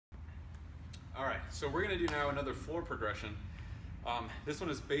All right, so we're gonna do now another floor progression. This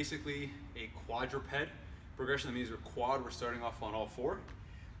one is basically a quadruped progression. That means we're quad, we're starting off on all four.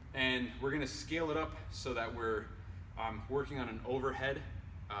 And we're gonna scale it up so that we're working on an overhead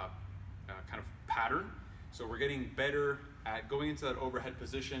kind of pattern. So we're getting better at going into that overhead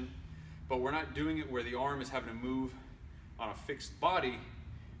position, but we're not doing it where the arm is having to move on a fixed body.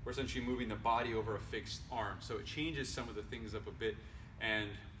 We're essentially moving the body over a fixed arm. So it changes some of the things up a bit. And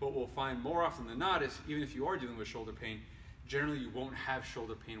what we'll find more often than not is even if you are dealing with shoulder pain, generally you won't have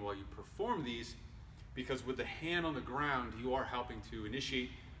shoulder pain while you perform these, because with the hand on the ground, you are helping to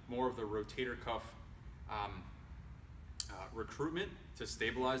initiate more of the rotator cuff recruitment to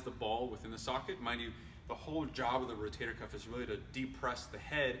stabilize the ball within the socket. Mind you, the whole job of the rotator cuff is really to depress the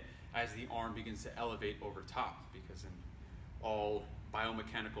head as the arm begins to elevate over top, because in all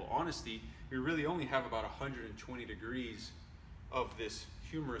biomechanical honesty, we really only have about 120 degrees of this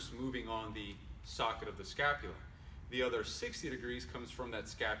humerus moving on the socket of the scapula. The other 60 degrees comes from that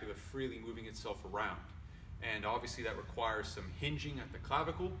scapula freely moving itself around. And obviously that requires some hinging at the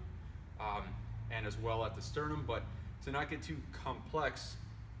clavicle and as well at the sternum. But to not get too complex,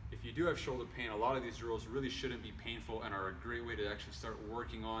 if you do have shoulder pain, a lot of these drills really shouldn't be painful and are a great way to actually start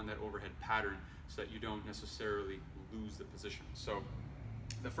working on that overhead pattern so that you don't necessarily lose the position. So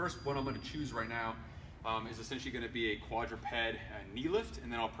the first one I'm going to choose right now is essentially going to be a quadruped knee lift,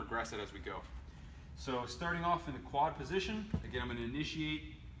 and then I'll progress it as we go. So starting off in the quad position, again, I'm going to initiate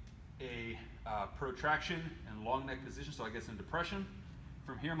a protraction and long neck position, so I get some depression.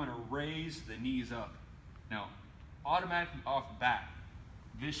 From here, I'm going to raise the knees up. Now, automatically off bat,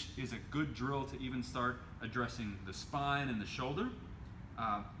 this is a good drill to even start addressing the spine and the shoulder.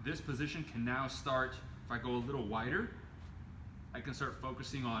 This position can now start, if I go a little wider, I can start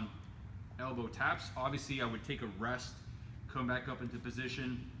focusing on elbow taps. Obviously, I would take a rest, come back up into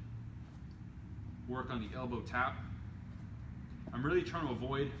position, work on the elbow tap. I'm really trying to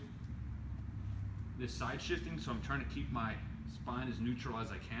avoid this side shifting, so I'm trying to keep my spine as neutral as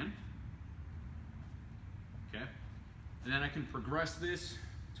I can. Okay, and then I can progress this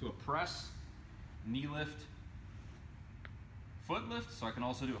to a press, knee lift, foot lift. So I can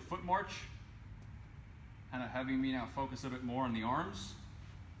also do a foot march, kind of having me now focus a bit more on the arms.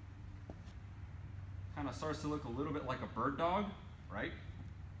 Kind of starts to look a little bit like a bird dog, right?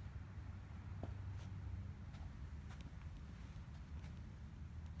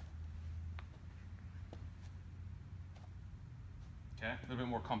 Okay, a little bit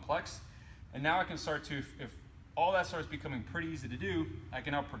more complex. And now I can start to, if all that starts becoming pretty easy to do, I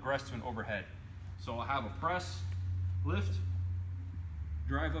can now progress to an overhead. So I'll have a press, lift,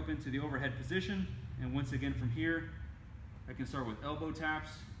 drive up into the overhead position, and once again from here, I can start with elbow taps.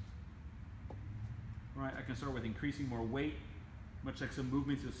 Right, I can start with increasing more weight, much like some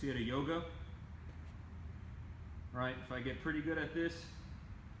movements you'll see at a yoga. Right, if I get pretty good at this,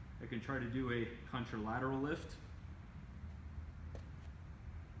 I can try to do a contralateral lift.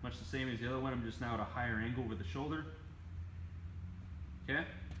 Much the same as the other one, I'm just now at a higher angle with the shoulder. Okay?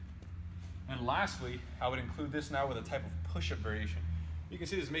 And lastly, I would include this now with a type of push-up variation. You can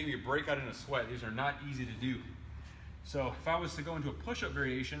see this is making me break out in a sweat. These are not easy to do. So if I was to go into a push-up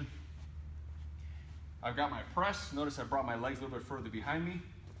variation, I've got my press. Notice I brought my legs a little bit further behind me.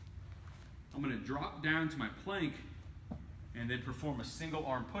 I'm going to drop down to my plank and then perform a single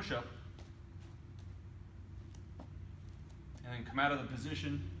arm push-up. And then come out of the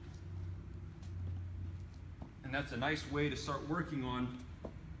position. And that's a nice way to start working on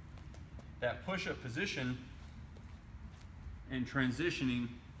that push-up position and transitioning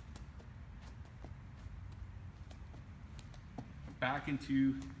back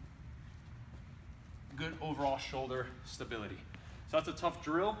into good overall shoulder stability. So that's a tough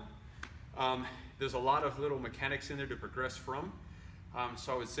drill. There's a lot of little mechanics in there to progress from.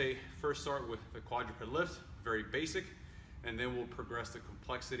 So I would say first start with the quadruped lift, very basic, and then we'll progress the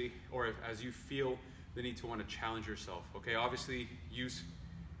complexity, or if, as you feel the need to want to challenge yourself. Okay, obviously use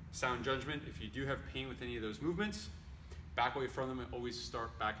sound judgment. If you do have pain with any of those movements, back away from them and always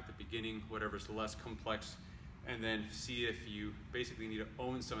start back at the beginning, whatever's less complex, and then see if you basically need to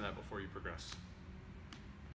own some of that before you progress.